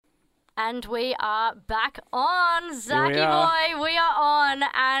And we are back on, Zachy boy. We are on,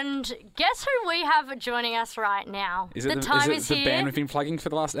 and guess who we have joining us right now? Is it the band we've been plugging for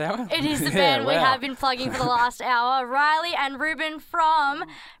the last hour? It is the band we have been plugging for the last hour. Riley and Ruben from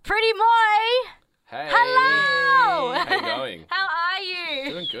Pretty Moi. Hey. Hello. How you going? How are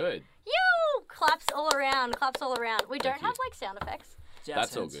you? Doing good. You claps all around. Claps all around. We don't have like sound effects.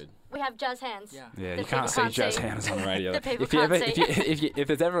 That's all good. We have jazz hands. Yeah, you can't see jazz hands on the radio. The people can't see. If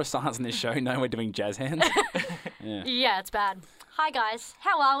there's ever a silence in this show, no, we're doing jazz hands. Yeah, it's bad. Hi guys,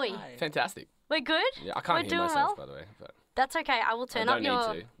 how are we? Hi. Fantastic. We're good? Yeah, I can't hear myself, by the way. But that's okay. I will turn up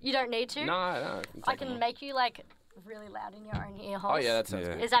your... Need to. You don't need to? No. I can make you like really loud in your own ear holes. Oh yeah, that sounds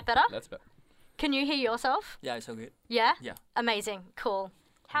good. Is that better? That's better. Can you hear yourself? Yeah, it's all good. Yeah? Yeah. Amazing. Cool.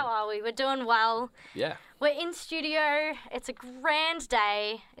 How are we? We're doing well. Yeah. We're in studio. It's a grand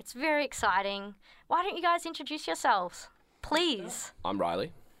day. It's very exciting. Why don't you guys introduce yourselves? Please. I'm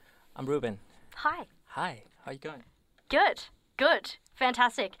Riley. I'm Ruben. Hi. Hi. How you going? Good. Good.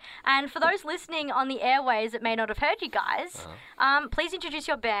 Fantastic. And for those listening on the airways that may not have heard you guys, please introduce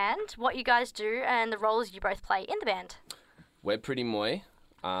your band, what you guys do, and the roles you both play in the band. We're Pretty Moi.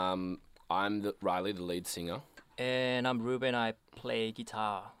 I'm Riley, the lead singer. And I'm Ruben. I play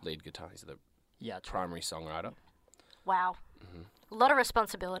guitar. Lead guitar. He's the Yeah, primary songwriter. Wow. A lot of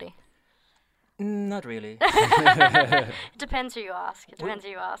responsibility. Not really. It depends who you ask.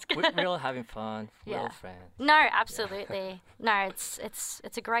 We're all having fun. We're all friends. No, absolutely. No, it's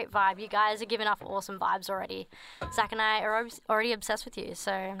a great vibe. You guys are giving off awesome vibes already. Zach and I are already obsessed with you.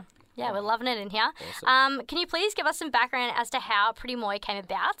 So, yeah, we're loving it in here. Awesome. Can you please give us some background as to how Pretty Moi came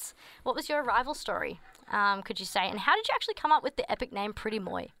about? What was your arrival story, could you say? And how did you actually come up with the epic name Pretty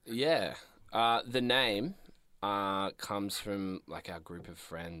Moi? Yeah. The name comes from like our group of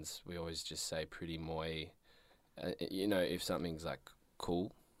friends. We always just say Pretty Moi. If something's like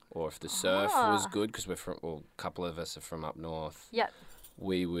cool or if the surf was good, because a couple of us are from up north. Yep.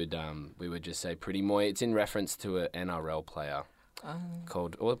 We would just say Pretty Moi. It's in reference to an NRL player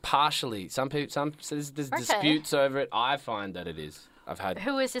called, or partially. There's disputes over it. I find that it is. I've had.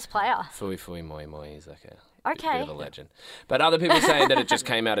 Who is this player? Fui Fui Moi Moi. He's like a bit of a legend. But other people saying that it just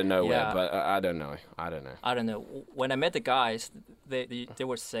came out of nowhere. Yeah. But I don't know. I don't know. When I met the guys, they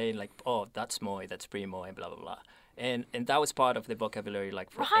were saying like, oh, that's Moi, that's Pretty Moi, blah blah blah. And that was part of the vocabulary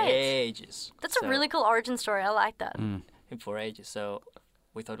like for ages. That's a really cool origin story. I like that. And for ages, so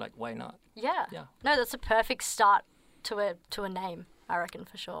we thought like, why not? Yeah. No, that's a perfect start to a name, I reckon,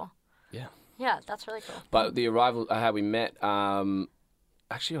 for sure. Yeah. Yeah, that's really cool. But the arrival, how we met,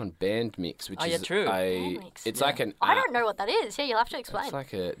 actually on Band Mix, which is true. It's like an. I don't know what that is. Yeah, you'll have to explain.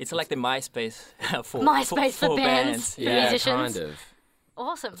 It's like the MySpace for bands, for musicians. Kind of.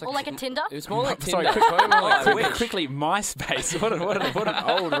 Awesome. Or like a Tinder. It was more like Tinder. Quickly, MySpace. What an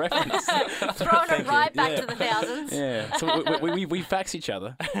old reference. Throwing it right back to the thousands. Yeah. So we fax each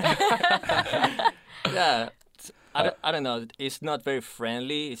other. Yeah. I don't know. It's not very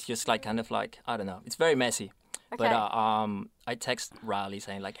friendly. It's just like kind of like, I don't know. It's very messy. Okay. But I text Riley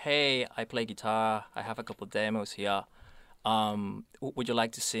saying like, hey, I play guitar. I have a couple demos here. Would you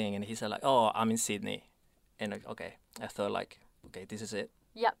like to sing? And he said like, oh, I'm in Sydney. And okay, I thought like, okay, this is it.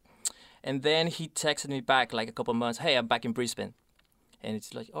 Yep. And then he texted me back like a couple months, hey, I'm back in Brisbane. And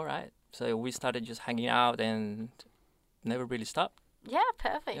it's like, all right. So we started just hanging out and never really stopped. Yeah,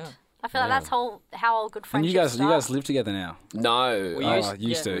 perfect. Yeah. I feel like that's how all good friendships And start. you guys live together now? No. We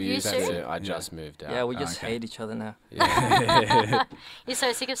used to. I just moved out. Yeah, we just hate each other now. Yeah. You're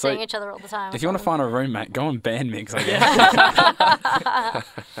so sick of seeing each other all the time. If you want to find a roommate, go on Band Mix, I guess.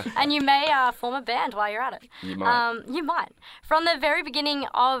 And you may form a band while you're at it. You might. You might. From the very beginning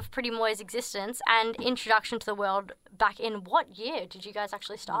of Pretty Moi's existence and introduction to the world, back in what year did you guys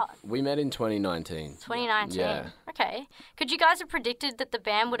actually start? We met in 2019. 2019. Yeah. Okay. Could you guys have predicted that the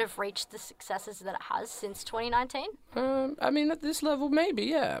band would have reached the successes that it has since 2019? I mean, at this level, maybe,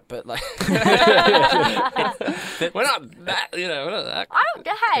 yeah. But like, we're not that, we're not that.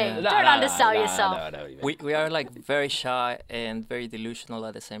 Don't undersell yourself. No, we are like very shy and very delusional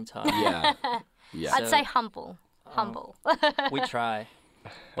at the same time. Yeah. I'd say humble. We try.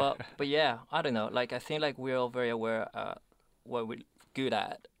 But yeah, I don't know. Like I think like we're all very aware what we're good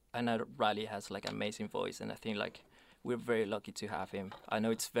at. I know Riley has like an amazing voice, and I think like we're very lucky to have him. I know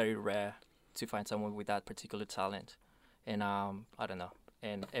it's very rare to find someone with that particular talent, and I don't know.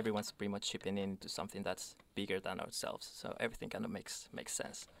 And everyone's pretty much chipping into something that's bigger than ourselves. So everything kind of makes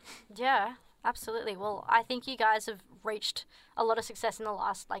sense. Yeah. Absolutely. Well, I think you guys have reached a lot of success in the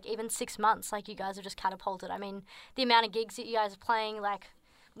last, like, even 6 months. Like, you guys have just catapulted. I mean, the amount of gigs that you guys are playing, like,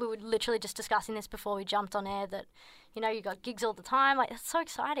 we were literally just discussing this before we jumped on air that, you know, you got gigs all the time. Like, it's so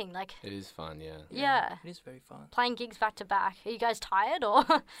exciting. Like, It is fun, yeah. yeah. It is very fun. Playing gigs back to back. Are you guys tired or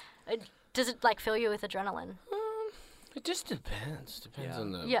does it like fill you with adrenaline? It just depends. Depends Yeah.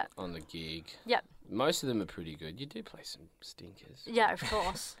 on the Yeah. on the gig. Yep. Most of them are pretty good. You do play some stinkers. Yeah, of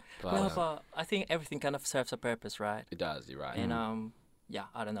course. But, No, but I think everything kind of serves a purpose, right? it does, you're right. And yeah,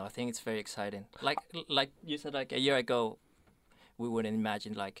 I don't know. I think it's very exciting. Like you said, like a year ago, we wouldn't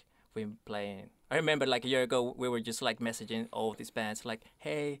imagine like we playing. I remember like a year ago, we were just like messaging all these bands, like,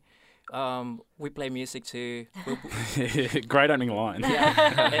 hey, we play music too. Great opening line.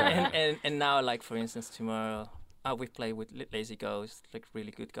 Yeah. and now, like for instance, tomorrow. We play with Lazy Ghost, like really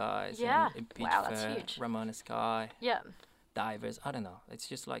good guys. Yeah. And Pitch Wow, that's Fair, huge. Ramona Sky, Yeah. Divers. I don't know. It's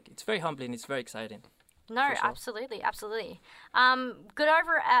just like, it's very humbling. It's very exciting. No, For sure. absolutely, absolutely. Good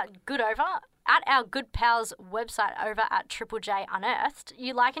over at our Good Pals website over at Triple J Unearthed.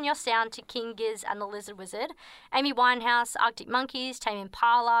 You liken your sound to King Giz and the Lizard Wizard, Amy Winehouse, Arctic Monkeys, Tame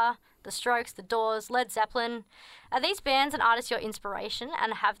Impala, The Strokes, The Doors, Led Zeppelin. Are these bands and artists your inspiration,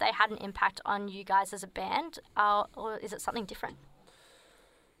 and have they had an impact on you guys as a band, or is it something different?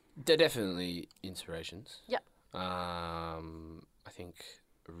 They're definitely inspirations. Yep. I think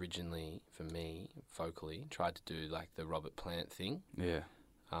originally, for me, vocally, tried to do like the Robert Plant thing. Yeah.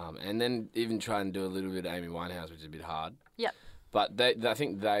 And then even try and do a little bit of Amy Winehouse, which is a bit hard. Yep. But I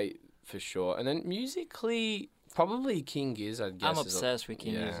think they, for sure. And then musically, probably King Giz, I guess. I'm obsessed with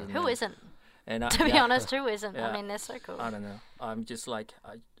King Giz. Who isn't? And To be honest, who isn't? Yeah. I mean, they're so cool. I don't know. I'm just like,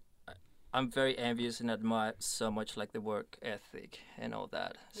 I'm very envious and admire so much like the work ethic and all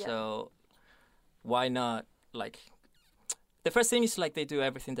that. Yeah. So why not like, the first thing is like they do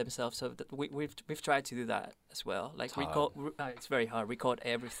everything themselves. So that we've tried to do that as well. Like it's very hard. Record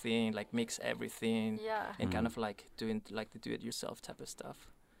everything, like mix everything, Yeah. and kind of like doing like the do-it-yourself type of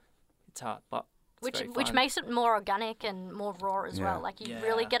stuff. It's hard, but it's very Which fun. makes it more organic and more raw as well. Yeah. Like, you Yeah.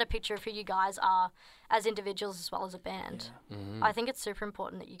 really get a picture of who you guys are as individuals as well as a band. Yeah. I think it's super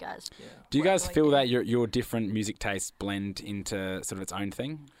important that you guys... Yeah. Do you work guys the way feel you that your different music tastes blend into sort of its own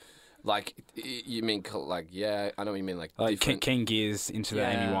thing? Like, you mean, like, yeah, I know what you mean, like Like different... King Gears into the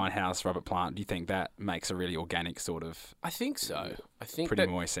Amy Yeah. Winehouse, Robert Plant. Do you think that makes a really organic sort of I think so. I think pretty that,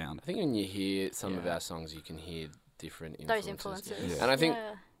 moist sound? I think when you hear some of Yeah. our songs, you can hear different Those influences. influences. Yeah. And I think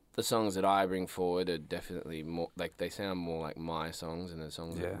Yeah. the songs that I bring forward are definitely more, like, they sound more like my songs, and the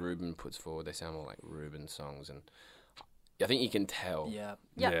songs Yeah. that Ruben puts forward, they sound more like Ruben's songs. And I think you can tell Yeah.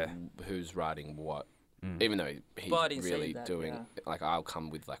 Yep. Yeah. who's writing what. Mm. Even though he's But in really saying that, doing, yeah. like, I'll come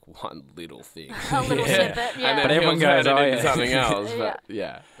with like one little thing, A little Yeah. snippet, yeah. and then But everyone he'll goes, turn it "Oh, into yeah." something else. Yeah. But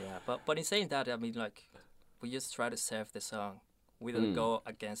yeah, Yeah, but in saying that, I mean, like, we just try to serve the song. We don't go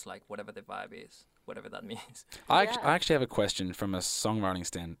against like whatever the vibe is, whatever that means. I Yeah. actually have a question from a songwriting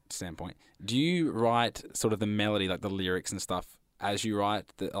standpoint. Do you write sort of the melody, like the lyrics and stuff, as you write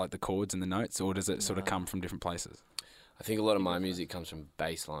the chords and the notes, or does it sort of No. come from different places? I think a lot of my music comes from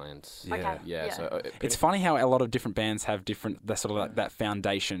bass lines. Yeah. Okay. Yeah, Yeah. so It's funny how a lot of different bands have different, that sort of like that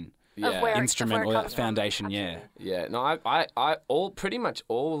foundation Of where it instrument or that comes from. foundation. Yeah. Absolutely. Yeah, no, I pretty much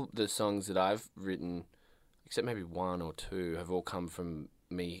all the songs that I've written, except maybe one or two, have all come from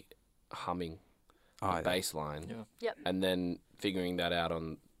me humming Oh, a bass line, Yeah. Yep. and then figuring that out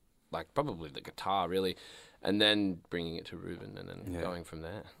on, like, probably the guitar, really, and then bringing it to Ruben, and then Yeah. going from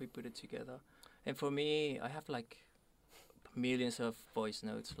there. We put it together. And for me, I have like millions of voice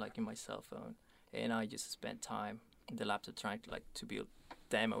notes like in my cell phone, and I just spend time in the laptop trying to like to build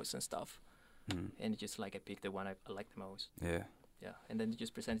demos and stuff. Mm. And just like I pick the one I like the most. Yeah. Yeah, and then you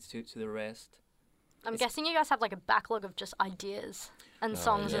just present it to the rest. I'm It's- guessing you guys have like a backlog of just ideas and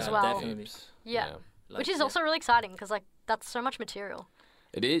songs as yeah, well. definitely. Yeah. Like, Which is yeah. also really exciting because like that's so much material.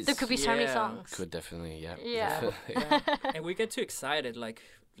 It is. There could be so many Yeah. songs. Could definitely, yeah. Yeah. definitely. And we get too excited, like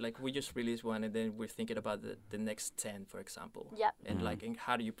we just released one, and then we're thinking about the next 10, for example. Yep. And like, and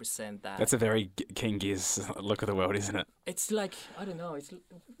how do you present that? That's a very King Gears look of the world, isn't it? It's like, I don't know.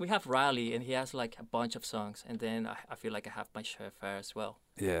 We have Riley, and he has like a bunch of songs, and then I feel like I have my share as well.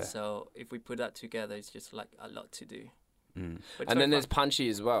 Yeah. So if we put that together, it's just like a lot to do. Mm. But it's And very then there's fun. Punchy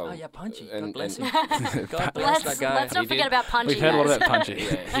as well. Oh yeah, Punchy. God And- bless and- him. God bless that guy. Let's not He forget did- about Punchy. We've heard a lot guys. about Punchy.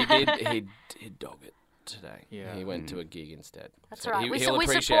 Yeah, he did dog it today. Yeah. He went to a gig instead. That's So right. he'll we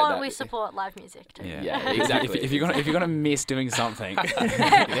appreciate support that. we support live music too. Yeah, Yeah, exactly. If you're gonna miss doing something, he's It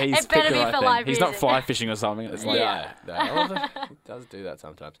picked better the be right for thing. live He's not music. fly fishing or something. It's like, Yeah. No, well, he does do that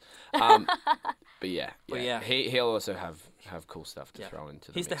sometimes. But yeah, But yeah. he'll also have cool stuff to Yeah. throw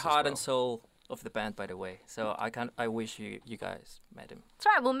into the He's the mix as heart well. and soul of the band, by the way. So I wish you guys met him. That's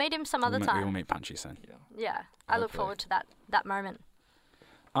right. We'll meet him some other we will time. meet Punchy soon. Yeah. Yeah, I look Hopefully. forward to that moment.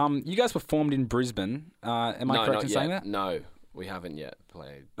 You guys performed in Brisbane. Am I No, correct not in yet. saying that? No, we haven't yet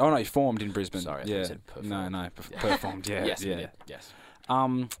played. Oh no, you formed in Brisbane. Sorry, I thought yeah. you said performed. No, Yeah. performed. Yeah, Yes, yeah. we did. Yes.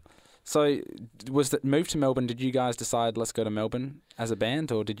 So was that move to Melbourne? Did you guys decide let's go to Melbourne as a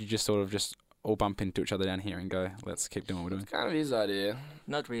band, or did you just sort of just all bump into each other down here and go let's keep doing what we're doing? Kind of his idea.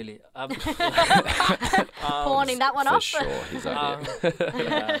 Not really. Pawning that one For off. sure, his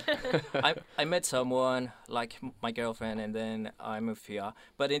idea. Yeah. I met someone, like my girlfriend, and then I moved here.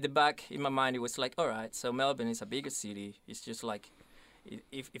 But in the back, in my mind, it was like, all right, so Melbourne is a bigger city. It's just like,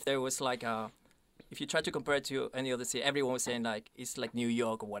 if there was like if you try to compare it to any other city, everyone was saying like, it's like New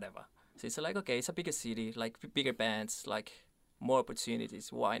York or whatever. So it's like, okay, it's a bigger city, like bigger bands, like more opportunities.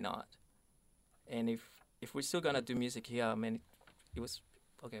 Why not? And if we're still gonna do music here, I mean, it was,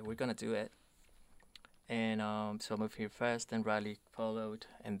 okay, we're gonna do it. And so I moved here first, then Riley followed,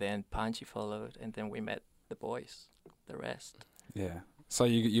 and then Punchy followed, and then we met the boys, the rest. Yeah. So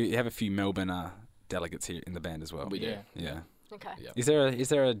you have a few Melbourne delegates here in the band as well. We do. Yeah. Yeah. Okay. Yeah. Is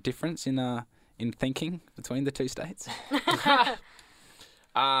there a difference in thinking between the two states?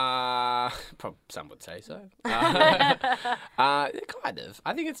 Some would say so. Kind of.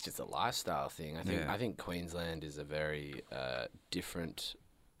 I think it's just a lifestyle thing. I think Queensland is a very different.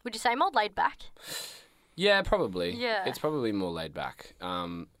 Would you say more laid back? Yeah, probably. Yeah. It's probably more laid back.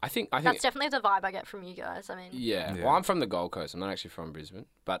 I think That's definitely the vibe I get from you guys. I mean, Yeah. Yeah. Well, I'm from the Gold Coast. I'm not actually from Brisbane,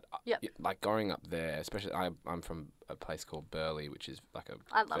 but Yep. like growing up there, especially I'm from a place called Burleigh, which is like a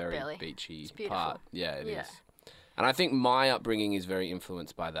I love very Burleigh. beachy It's beautiful. part. Yeah, it is. Yeah. And I think my upbringing is very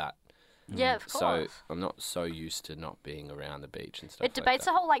influenced by that. yeah, of course. So I'm not so used to not being around the beach and stuff. It debates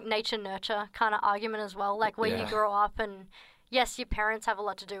like the whole like nature nurture kind of argument as well. Like when you Yeah. grow up, and yes, your parents have a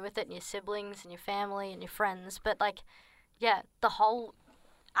lot to do with it, and your siblings, and your family, and your friends. But like, yeah, the whole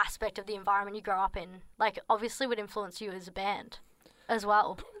aspect of the environment you grow up in, like, obviously would influence you as a band, as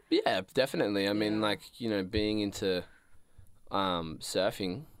well. Yeah, definitely. I mean, Yeah. like, being into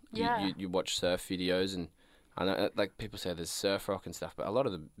surfing, Yeah. you watch surf videos, and I know, like, people say there's surf rock and stuff, but a lot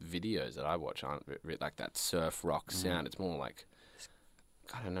of the videos that I watch aren't like that surf rock sound. It's more like,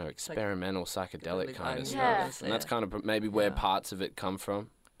 I don't know, experimental, psychedelic kind of Yeah. stuff. And that's kind of maybe where Yeah. parts of it come from.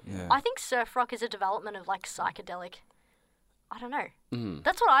 Yeah. I think surf rock is a development of like psychedelic. I don't know. Mm.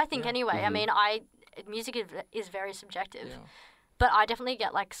 That's what I think anyway. I Mhm. mean, music is very subjective, Yeah. but I definitely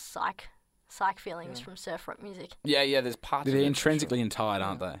get like psych feelings Yeah. from surf rock music. Yeah, there's parts of They're it for intrinsically tied,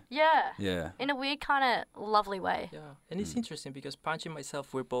 aren't they? Yeah. Yeah. In a weird kind of lovely way. Yeah, and it's interesting because Punchy and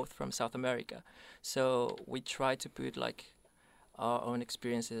myself, we're both from South America. So we try to put like our own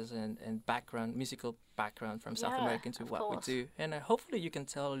experiences and background, musical background from South Yeah, America into of what course. we do. And hopefully you can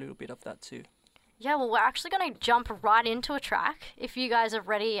tell a little bit of that too. Yeah, well, we're actually going to jump right into a track if you guys are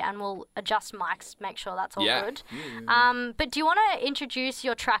ready, and we'll adjust mics, make sure that's all Yeah. good. Yeah. But do you want to introduce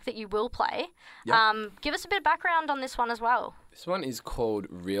your track that you will play? Yeah. Give us a bit of background on this one as well. This one is called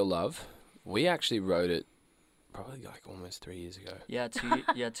Real Love. We actually wrote it probably like almost 3 years ago. Yeah,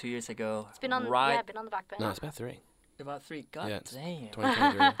 2 years ago. It's been on, right been on the back burner. No, it's about 3. about 3. God Yeah, it's damn.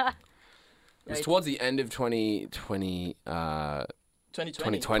 2023. It was Yeah, towards the end of 2020.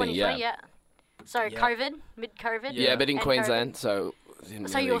 2020. 2020, yeah. So Yeah. COVID, mid-COVID. Yeah, but in and Queensland, so it didn't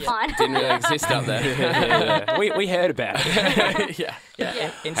So you were really- fine. Didn't really exist up there. we heard about it. yeah. Yeah.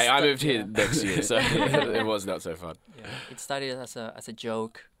 Hey, I moved here next year, so it was not so fun. Yeah. It started as a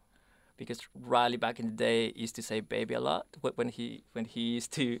joke because Riley back in the day used to say "baby" a lot when he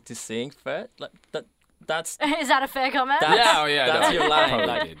used to sing first. Like that's COVID. Is that a fair comment? That's no, your line, Probably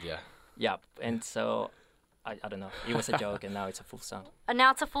like- did, yeah. yeah. And so I don't know. It was a joke, and now it's a full song. And now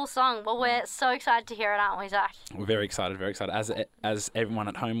it's a full song. Well, we're so excited to hear it, aren't we, Zach? We're very excited, as everyone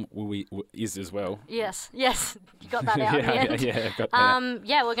at home is as well. Yes, you got that out in the end. Got that.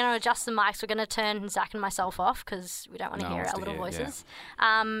 Yeah, we're going to adjust the mics. We're going to turn Zach and myself off because we don't want to No hear one our wants to little hear, yeah. voices.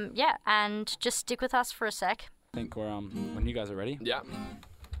 Yeah, and just stick with us for a sec. I think we're when you guys are ready. Yeah.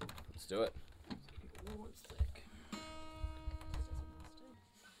 Let's do it.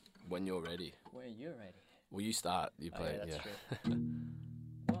 When you're ready. When you're ready. Well, you start. You play it, that's yeah. true.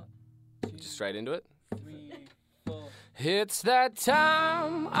 1, 2, Just straight into it. 3, 4. It's that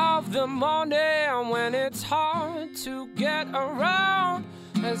time of the morning when it's hard to get around.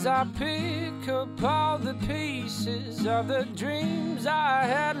 As I pick up all the pieces of the dreams I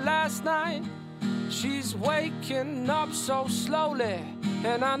had last night. She's waking up so slowly,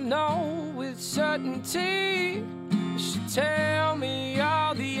 and I know with certainty she'll tell me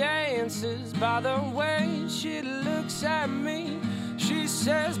all the answers by the way she looks at me. She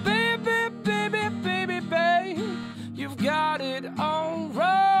says, baby, baby, baby, babe, you've got it all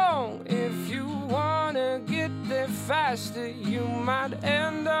wrong. If you wanna get there faster, you might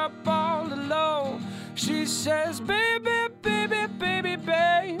end up all alone. She says, baby, baby, baby,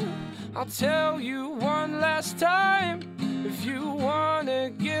 babe, I'll tell you one last time. If you wanna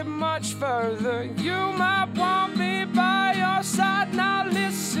get much further, you might want me by your side. Now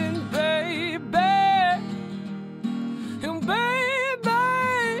listen, baby, and baby,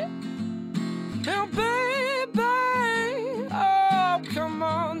 and baby, oh, come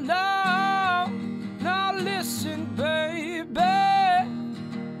on now. Now listen, baby,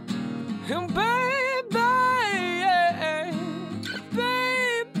 and baby,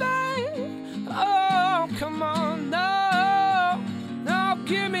 baby, oh, come on now. Now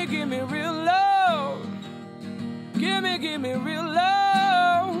give me real love. Give me real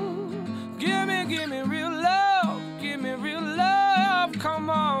love. Give me real love. Give me real love. Come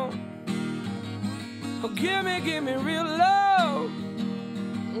on. Oh, give me real love.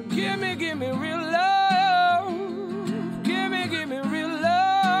 Give me real love. Give me real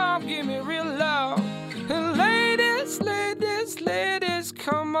love. Give me real love. And ladies, ladies, ladies,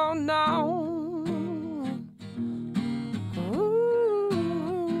 come on now.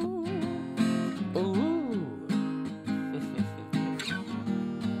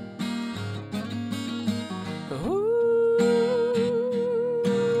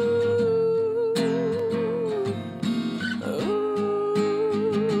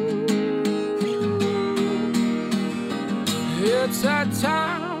 It's that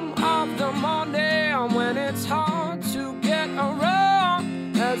time of the morning when it's hard to get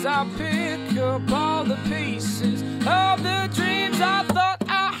around, as I pick up all the pieces of the dreams I thought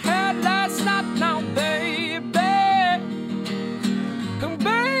I had last night. Now, baby, baby,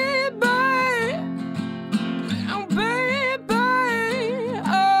 oh, baby,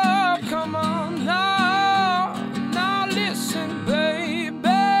 oh, come on now. Now listen, baby,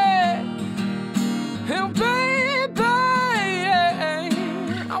 and baby,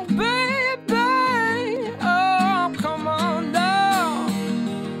 oh, baby, oh, come on now.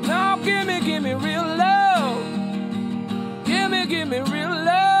 Now give me real love. Give me real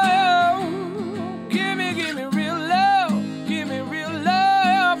love. Give me real love. Give me real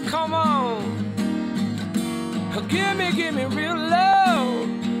love. Come on. Give me real love.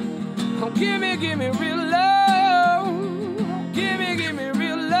 Give me real love. Give me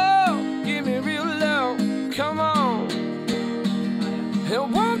real love. Give me real love. Come on.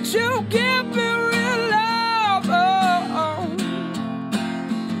 And won't you give me real love? Oh,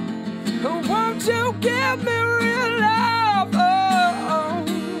 oh. Won't you give me real love? Oh, oh.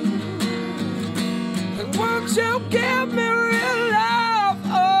 Won't you give me real love? Oh,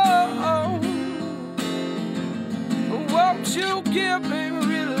 oh. Won't you give me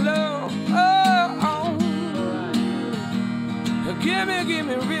real love? Oh, oh. Give me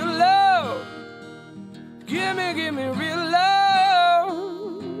real love. Give me real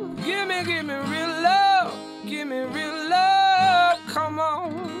love. Give me real love. Give me real love. Come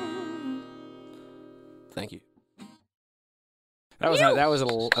on. Thank you. That was a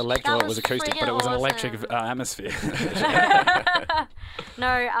little electric. That It was was acoustic, but it was an friggin' electric awesome. atmosphere.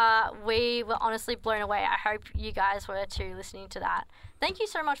 No, we were honestly blown away. I hope you guys were too, listening to that. Thank you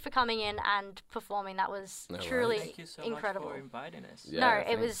so much for coming in and performing. That was No truly worries. Thank you so incredible. much for inviting us. Yeah, No,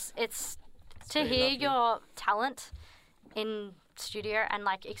 thanks. it's to very hear lovely. your talent in studio and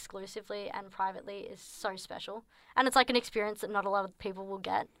like exclusively and privately is so special. And it's like an experience that not a lot of people will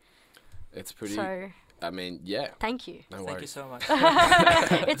get. It's pretty. So I mean, yeah. thank you. No Thank you worries. so much.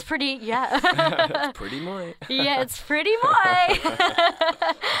 It's pretty, yeah. It's pretty mooi. Yeah, it's pretty mooi.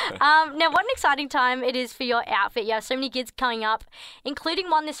 Now, what an exciting time it is for your outfit. You have so many gigs coming up, including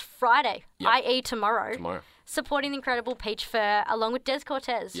one this Friday, Yep. i.e. tomorrow, Tomorrow. supporting the incredible Peach Fur along with Des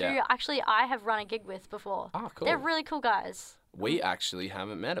Cortez, who Yeah. actually I have run a gig with before. Oh, cool. They're really cool guys. We actually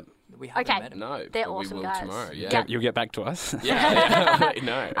haven't met him. We haven't Okay. met him. No, They're but awesome we will guys. tomorrow. Yeah. Yeah. You'll get back to us. Yeah, I'll let you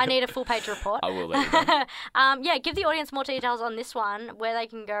know. I need a full page report. I will let you know. Yeah, give the audience more details on this one, where they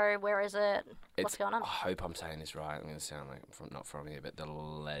can go, where is it, what's It's- going on. I hope I'm saying this right. I'm going to sound like not from here, but the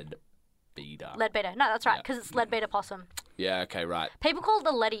lead beater. Leadbeater. No, that's right, Yeah. because it's Leadbeater Possum. Yeah, okay, right. People call it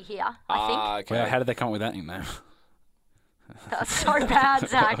the Letty here, I think. Okay. Well, how did they come up with that nickname? That's so bad,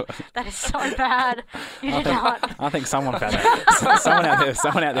 Zach. That is so bad. You did not. I think someone found that.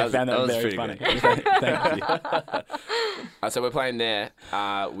 Someone out there found that was very pretty funny. good. Thank you. So we're playing there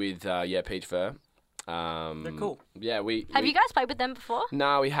with Peach Fur. They're cool. Yeah, Have you guys played with them before?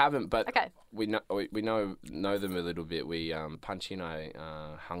 No, we haven't, but Okay. we know them a little bit. We Punchy and I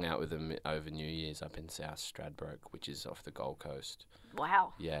hung out with them over New Year's up in South Stradbroke, which is off the Gold Coast.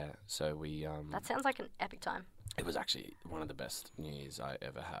 Wow. Yeah, so we That sounds like an epic time. it was actually one of the best New Year's I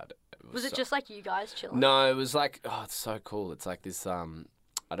ever had. Was it just like you guys chilling? No, it was like, oh, it's so cool. It's like this, I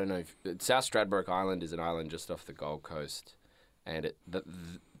don't know, South Stradbroke Island is an island just off the Gold Coast. And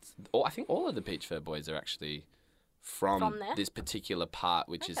I think all of the Peach Fur Boys are actually from there? this particular part,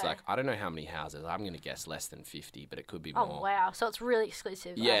 which is Okay. like, I don't know how many houses. I'm going to guess less than 50, but it could be Oh, more. wow. So it's really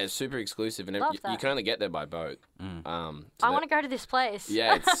exclusive. Yeah, it's super exclusive. And Love you that. can only get there by boat. I want to go to this place.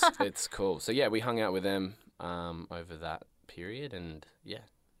 Yeah, it's cool. So yeah, we hung out with them over that period, and yeah,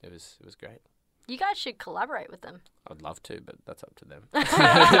 it was great. You guys should collaborate with them. I'd love to, but that's up to them.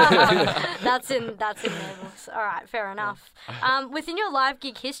 That's in their books. All right, fair enough. Within your live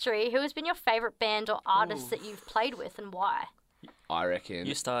gig history, who has been your favourite band or artist that you've played with, and why? I reckon.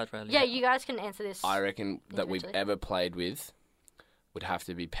 You start, really. Yeah, you guys can answer this. I reckon that we've individually. ever played with would have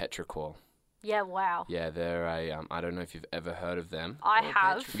to be Petrichor. Yeah, wow. Yeah, they're I don't know if you've ever heard of them. I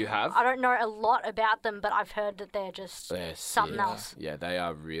have. You have? I don't know a lot about them, but I've heard that they're just They're something sick. else. Yeah, they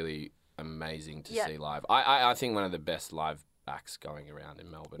are really amazing to Yeah. see live. I think one of the best live acts going around in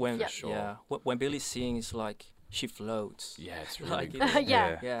Melbourne When for sure. yeah, when Billy sings, like she floats. Yeah, it's really Like, good.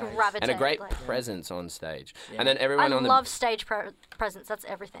 yeah, Yeah. gravitate. And a great like- presence on stage. Yeah. And then I everyone on love stage presence. That's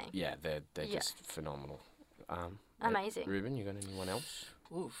everything. Yeah, they're Yeah. just phenomenal. Amazing. Ruben, you got anyone else?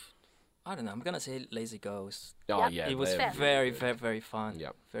 Oof. I don't know. I'm gonna say Lazy Ghost. Oh Yep. yeah, It was they're very, really very, good. very fun.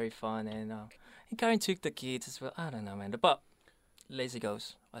 Yep. Very fun, and he kind of took the kids as well. I don't know, man. But Lazy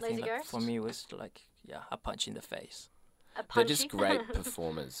Ghost, I Lazy think, like, Ghost? for me was like, yeah, a punch in the face. A They're punchy. just great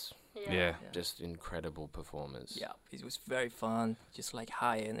performers. Yeah. Just incredible performers. Yeah, it was very fun. Just like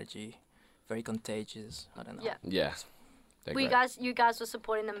high energy, very contagious. I don't know. Yeah. Yeah. They're Were great. you guys were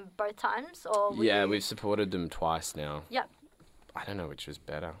supporting them both times, or were Yeah, you... we've supported them twice now. Yep. I don't know which was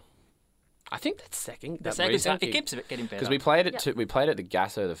better. I think that's second. The second time, it keeps getting better. Because we played it Yep. we played at the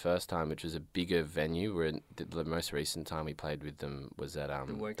Gasso the first time, which was a bigger venue. Where the most recent time we played with them was at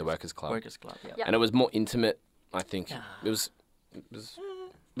the Workers Club, Workers Club. Yeah. Yeah. and it was more intimate. I think Yeah. it was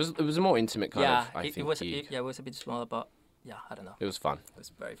a more intimate kind Yeah, of. I think it was. gig. It was a bit smaller, but yeah, I don't know. It was fun. It was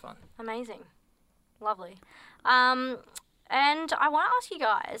very fun. Amazing. Lovely. And I want to ask you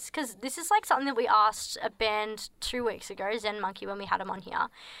guys, because this is like something that we asked a band 2 weeks ago, Zen Monkey, when we had them on here.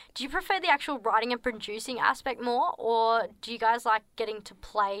 Do you prefer the actual writing and producing aspect more, or do you guys like getting to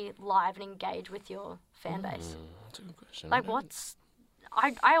play live and engage with your fan base? That's a good question. Like, what's...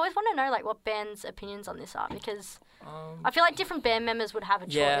 I always want to know, like, what bands' opinions on this are, because I feel like different band members would have a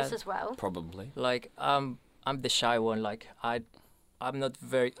choice Yeah. as well. Probably. Like I'm the shy one. Like I'm not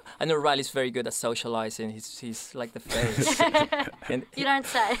very. I know Riley's very good at socializing. He's like the face. And You don't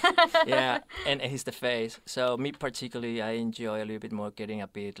say. yeah, and he's the face. So me particularly, I enjoy a little bit more getting a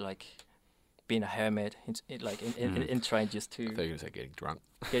bit like being a hermit, in trying just I thought to you were going to say getting drunk.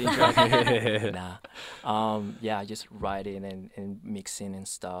 getting drunk. Nah, yeah, just writing and mixing and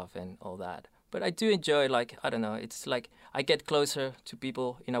stuff and all that. But I do enjoy, like, I don't know. It's like I get closer to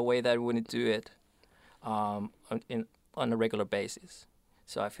people in a way that I wouldn't do it, on a regular basis.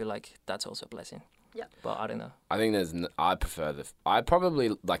 So I feel like that's also a blessing. Yeah. But I don't know. I think I prefer I probably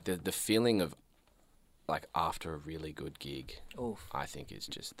like the feeling of like after a really good gig. Oof. I think is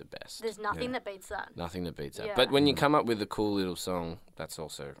just the best. There's nothing that beats that. Nothing that beats that. Yeah. But when you come up with a cool little song, that's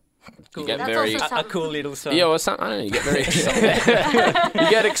also Cool. you get That's very also A cool little song. yeah, or something. I don't know. You get very excited. You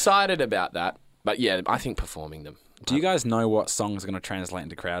get excited about that. But yeah, I think performing them. Do you guys know what songs are going to translate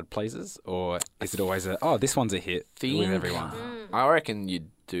into crowd pleasers, or is it always this one's a hit with everyone? I reckon you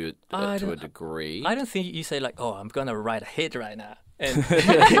do it I to a don't- degree. I don't think you say like, oh, I'm gonna write a hit right now. And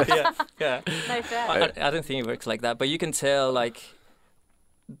yeah. No fair. I don't think it works like that. But you can tell like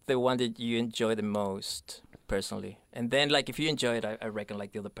the one that you enjoy the most personally, and then like if you enjoy it, I reckon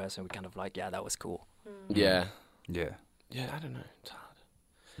like the other person would kind of like, yeah, that was cool. Yeah. Yeah. Yeah, I don't know. It's hard.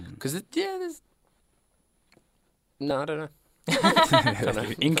 Because, there's... No, I don't know.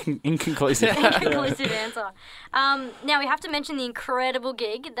 Inconclusive. Inconclusive answer. Now we have to mention the incredible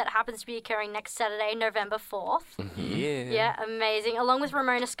gig that happens to be occurring next Saturday, November 4th. Yeah. Yeah, amazing. Along with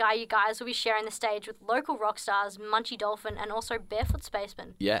Ramona Sky, you guys will be sharing the stage with local rock stars Munchie Dolphin and also Barefoot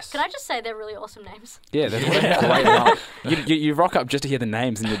Spaceman. Yes. Can I just say they're really awesome names? Yeah, that's what a great line. You rock up just to hear the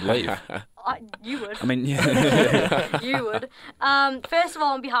names and you'd leave. You would. I mean, yeah. You would. First of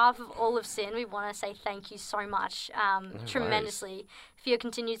all, on behalf of all of Sin, we want to say thank you so much, tremendously, for your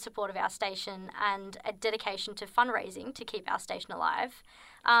continued support of our station and a dedication to fundraising to keep our station alive.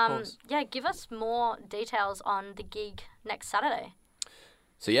 course. Yeah, give us more details on the gig next Saturday.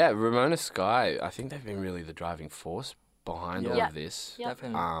 So, yeah, Ramona Sky, I think they've been really the driving force behind all Yeah. of this. Yep.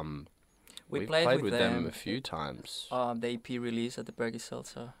 Definitely. We've played with with them them. a few times. The EP release at the Bergie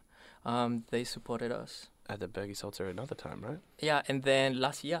Seltzer. They supported us. At the Bergie Salter another time, right? Yeah, and then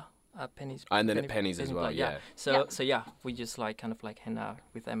last year Pennies. And then at Pennies as well, Blood, yeah. So yeah, we just like kind of like hang out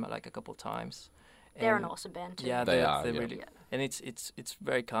with them like a couple times. They're And an awesome band too. Yeah, They they're, are, they're yeah. really, and it's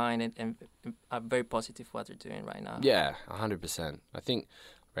very kind and very positive what they're doing right now. Yeah, 100%. I think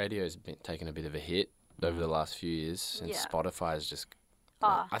radio's been taking a bit of a hit over the last few years since Yeah. Spotify is just.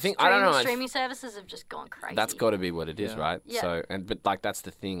 Oh, I think I don't know. Streaming services have just gone crazy. That's got to be what it is, Yeah. right? Yeah. So, but like that's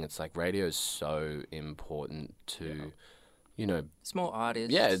the thing. It's like radio is so important to, you know, Small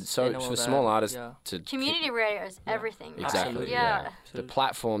artists. Yeah, so and all for that, small artists yeah. to Community radio is everything. right? Exactly. Yeah. The Absolutely.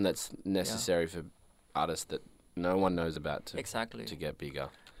 platform that's necessary for artists that no one knows about to Exactly. to get bigger.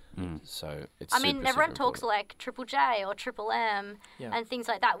 So it's. I mean, super, everyone super talks important. like Triple J or Triple M Yeah. and things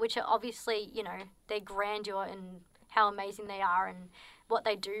like that, which are obviously, you know, their grandeur and how amazing they are and what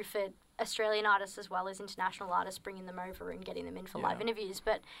they do for Australian artists as well as international artists, bringing them over and getting them in for Yeah. live interviews.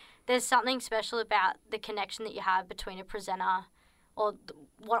 But there's something special about the connection that you have between a presenter or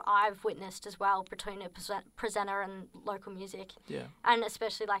what I've witnessed as well between a presenter and local music. Yeah. And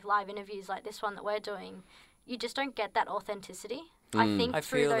especially like live interviews like this one that we're doing, you just don't get that authenticity. I think I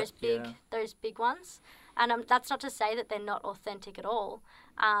through feel those that, big yeah. those big ones, and that's not to say that they're not authentic at all,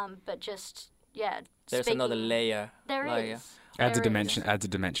 but just There's another speaking- layer. There like, is. Adds a There is. dimension. Adds a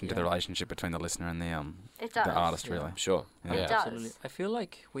dimension to the relationship between the listener and It does. the artist. Yeah. Really. Sure. Yeah. Yeah. It does. Absolutely. I feel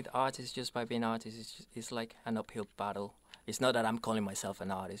like with artists, just by being artists, it's like an uphill battle. It's not that I'm calling myself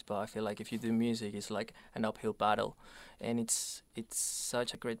an artist, but I feel like if you do music, it's like an uphill battle, and it's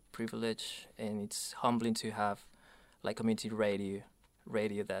such a great privilege, and it's humbling to have like community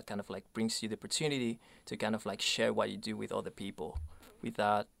radio that kind of like brings you the opportunity to kind of like share what you do with other people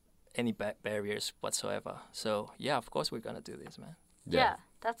without any barriers whatsoever. So yeah, of course we're gonna do this, man. Yeah,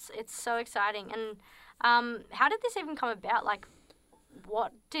 it's so exciting. And how did this even come about? Like,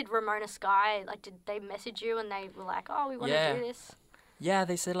 what did Ramona Sky like? Did they message you and they were like, "Oh, we want to Yeah. do this"? Yeah,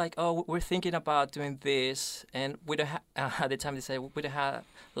 they said like, oh, we're thinking about doing this, and we don't at the time they said we don't have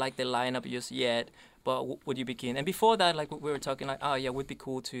like the lineup just yet, but would you be keen? And before that, like we were talking like, oh yeah, would be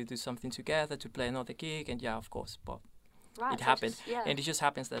cool to do something together, to play another gig, and yeah, of course, but Right. it so happened, just- yeah. and it just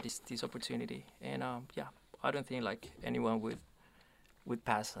happens that it's this opportunity, and yeah, I don't think like anyone would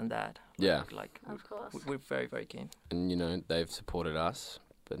pass on that. Yeah. Like Of course. we're very very keen. And you know they've supported us,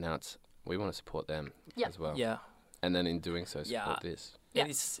 but now we want to support them Yep. as well. Yeah, And then in doing so, support Yeah. this. Yeah.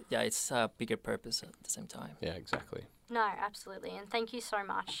 and it's a bigger purpose at the same time. Yeah, exactly. No, absolutely. And thank you so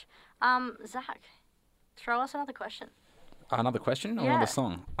much. Zach, throw us another question. Another question or Yeah. another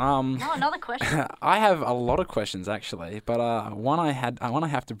song? No, another question. I have a lot of questions actually, but one I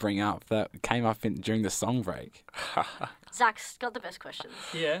have to bring up that came up during the song break. Zach's got the best questions.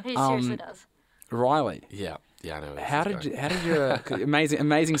 Yeah. He seriously does. Riley, Yeah, I know. Where how this is did your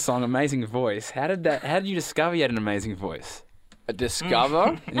amazing song, amazing voice? How did you discover you had an amazing voice?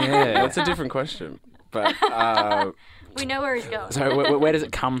 discover? Yeah. That's a different question. But We know where he's going. So where does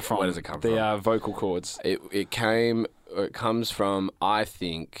it come from? Where does it come the from? vocal cords. it comes from, I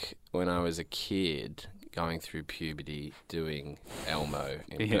think, when I was a kid going through puberty doing Elmo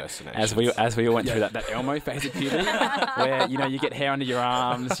impersonations. As we all went through that Elmo phase of puberty, where you get hair under your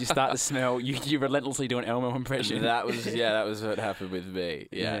arms, you start to smell, you relentlessly do an Elmo impression. That was what happened with me.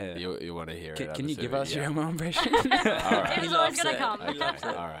 Yeah, Yeah. you want to hear it? Can you give us your Yeah. Elmo impression? All right. It was always going to come. Okay,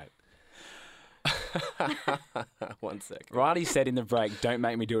 all right. 1 second. Riley said in the break, "Don't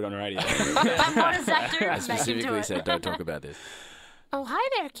make me do it on radio." And what does Zach do? I Make him do specifically it. said, don't talk about this. Oh, hi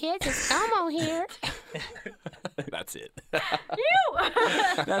there, kids. It's Elmo here. That's it.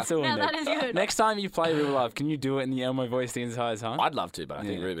 You! That's all. Now we that need. is good. Next time you play Real Love, can you do it in the Elmo voice the entire time? I'd love to, but I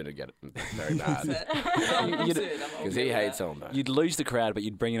think Yeah. Ruben would get it very bad You'd, because he hates Elmo. you'd lose the crowd, but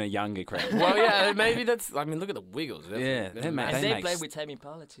you'd bring in a younger crowd. Well, yeah, maybe that's. I mean, look at the Wiggles. Yeah, they make- And they they make play s- with Tame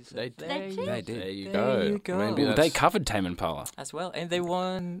Impala too. So They there did. you- They did. There you There go. you go. Maybe Ooh, that's, they covered Tame Impala. as well, and they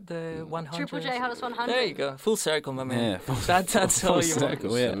won the 100. Triple J Hottest 100. There you go, full circle, my man. Yeah, That's full all you want. circle.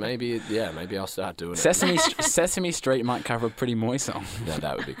 so Yeah. maybe I'll start doing it. Sesame Street might cover a Pretty Moy song. Yeah,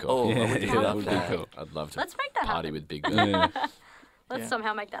 that would be cool. Oh, Yeah, I would yeah, love that would be that. cool. I'd love to Let's make that party happen. with Big Ben. Yeah. Let's Yeah.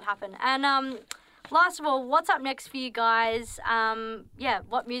 somehow make that happen. And last of all, what's up next for you guys?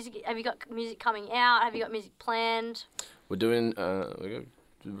 What music have you got? Music coming out? Have you got music planned? We're doing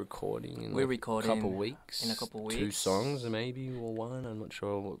recording in We're a recording couple weeks. in a couple 2 weeks. songs maybe or 1. I'm not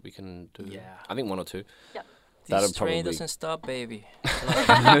sure what we can do. Yeah. I think 1 or 2. This That'll train probably- doesn't stop, baby.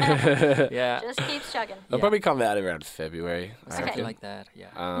 Yeah, Just keeps chugging. They'll Yeah. probably come out around February. I Okay. reckon. like that.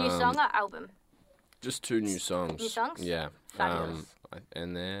 Yeah. New song or album? Just 2 new songs. New songs? Yeah. Fabulous.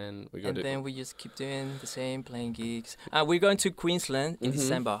 And then we got And then we just keep doing the same, playing gigs. We're going to Queensland in Mhm.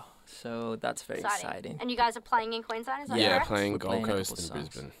 December, so that's very exciting. And you guys are playing in Queensland, is that yeah, correct? playing We're Gold playing a Coast couple and songs.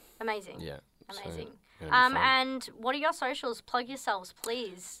 Brisbane. Amazing. Yeah. Amazing. So, gonna be fun. And what are your socials? Plug yourselves,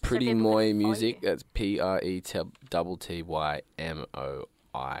 please. so Pretty people can Moi follow Music. you. That's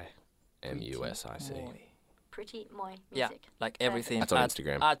PRETTYMOIMUSIC. Pretty Moi Yeah, Music. like everything. That's on At-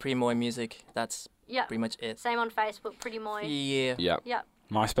 Instagram. At Pretty Moi Music. That's Yeah. pretty much it. Same on Facebook, Pretty Moi. Yeah. Yeah. Yep.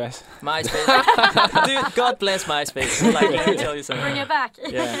 MySpace. MySpace. Dude, God bless MySpace. Like, let me tell you something. Bring it back.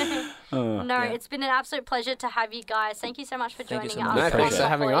 Yeah. Oh. No, Yeah. it's been an absolute pleasure to have you guys. Thank you so much for Thank you joining so us. much. No, thanks for on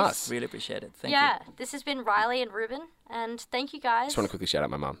having Hoist. us. Really appreciate it. Thank Yeah, this has been Riley and Ruben, and thank you guys. Just want to quickly shout out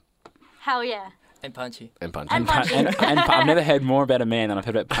my mum Hell yeah. you. And Punchy. and Punch. And Punchy. And I've never heard more about a man than I've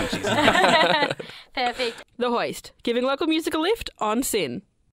heard about punches. Perfect. The Hoist, giving local music a lift on SYN.